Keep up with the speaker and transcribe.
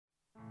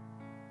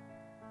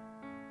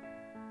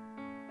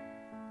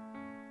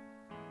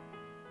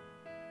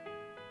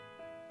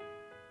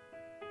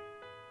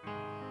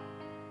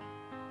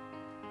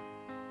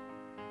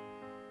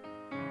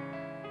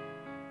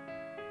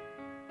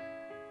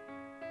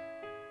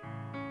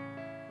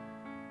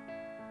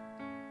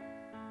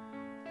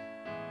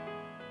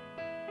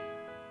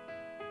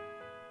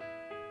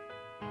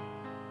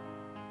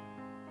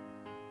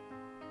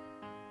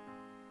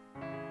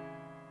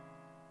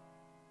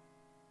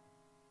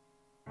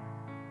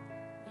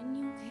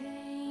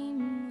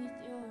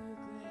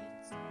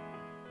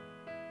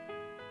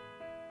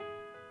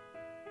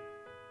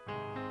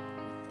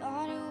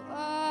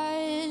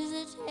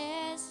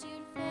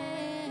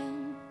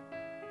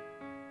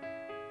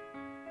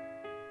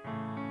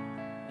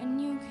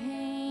you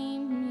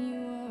came,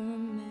 you were a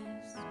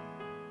mess.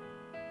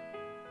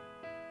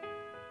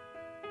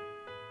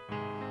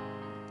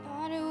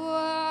 Thought it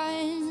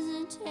was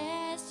a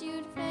test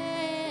you'd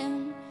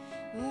failed,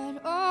 but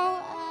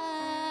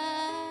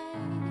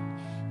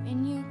when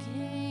you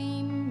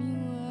came, you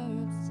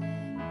were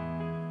upset.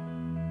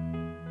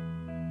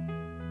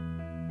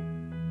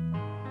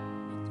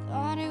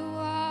 Thought it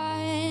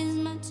was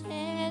my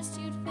test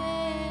you'd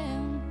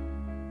failed.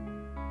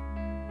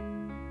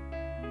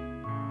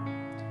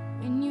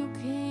 When you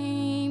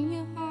came,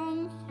 you hung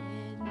your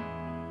head.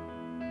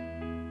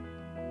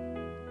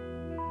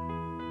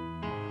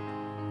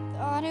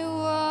 Thought it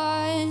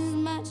was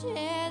my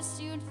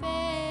test you'd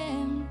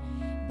failed,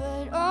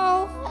 but I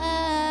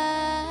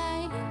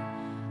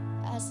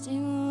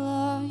still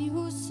love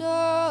you so.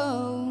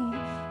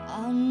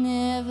 I'll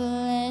never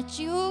let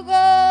you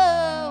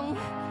go.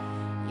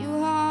 You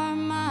are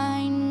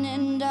mine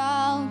and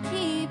I'll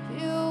keep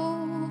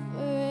you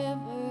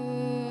forever.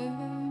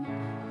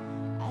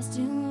 I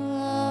still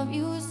love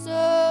you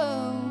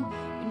so.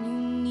 When you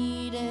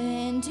need a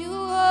hand to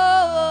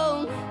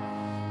hold,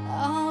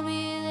 I'll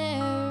be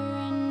there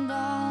and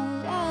I'll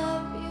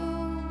love you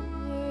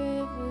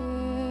forever.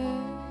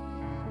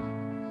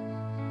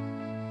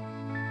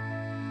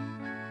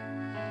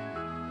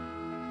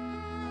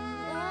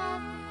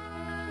 Love you.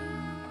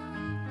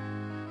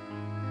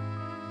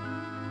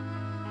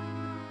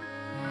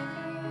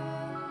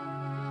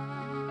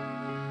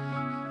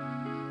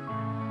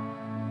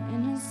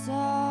 And I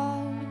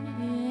saw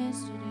you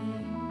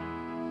yesterday.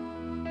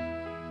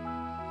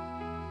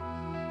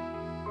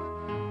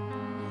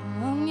 You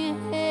hung your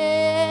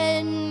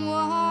head and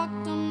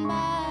walked on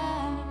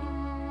by.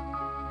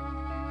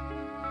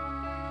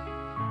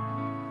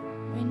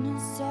 When I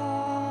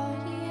saw